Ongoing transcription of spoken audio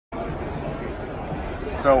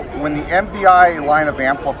So when the MVI line of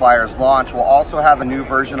amplifiers launch, we'll also have a new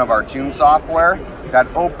version of our TuN software that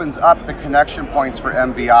opens up the connection points for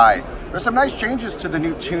MVI. There's some nice changes to the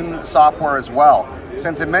new TuN software as well.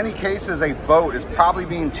 Since in many cases a boat is probably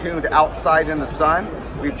being tuned outside in the sun,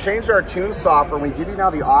 we've changed our TuN software and we give you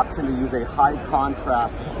now the option to use a high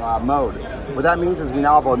contrast mode. What that means is we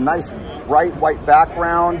now have a nice bright white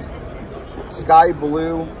background, sky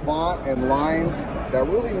blue font and lines that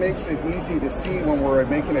really makes it easy to see when we're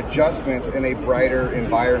making adjustments in a brighter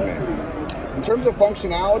environment. In terms of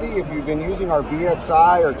functionality, if you've been using our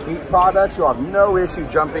VXI or Tweak products, you'll have no issue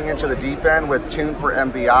jumping into the deep end with TuN for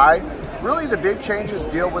MVI. Really, the big changes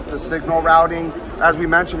deal with the signal routing. As we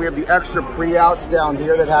mentioned, we have the extra pre-outs down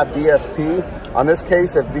here that have DSP. On this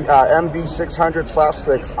case, at the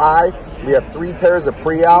MV600/6i, we have 3 pairs of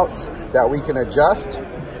pre-outs that we can adjust,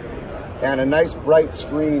 and a nice bright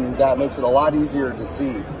screen that makes it a lot easier to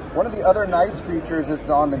see. One of the other nice features is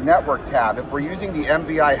on the network tab. If we're using the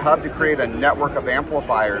MVI hub to create a network of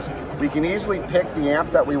amplifiers, we can easily pick the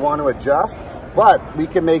amp that we want to adjust, but we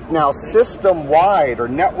can make now system-wide or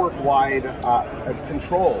network-wide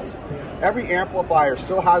controls. Every amplifier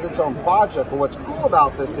still has its own project, but what's cool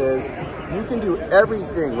about this is you can do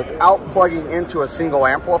everything without plugging into a single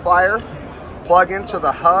amplifier. Plug into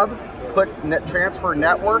the hub, click transfer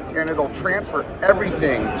network, and it'll transfer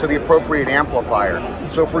everything to the appropriate amplifier.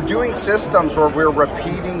 So if we're doing systems where we're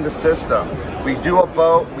repeating the system, we do a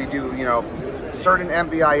boat, we do certain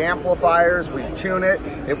MVI amplifiers, we tune it.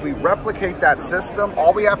 If we replicate that system,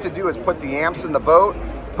 all we have to do is put the amps in the boat,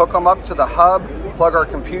 hook them up to the hub, plug our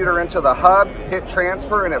computer into the hub, hit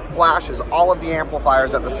transfer, and it flashes all of the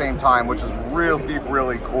amplifiers at the same time, which is really,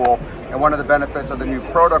 really cool. And one of the benefits of the new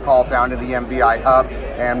protocol found in the MVI hub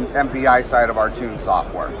and MVI side of our TuN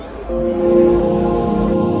software.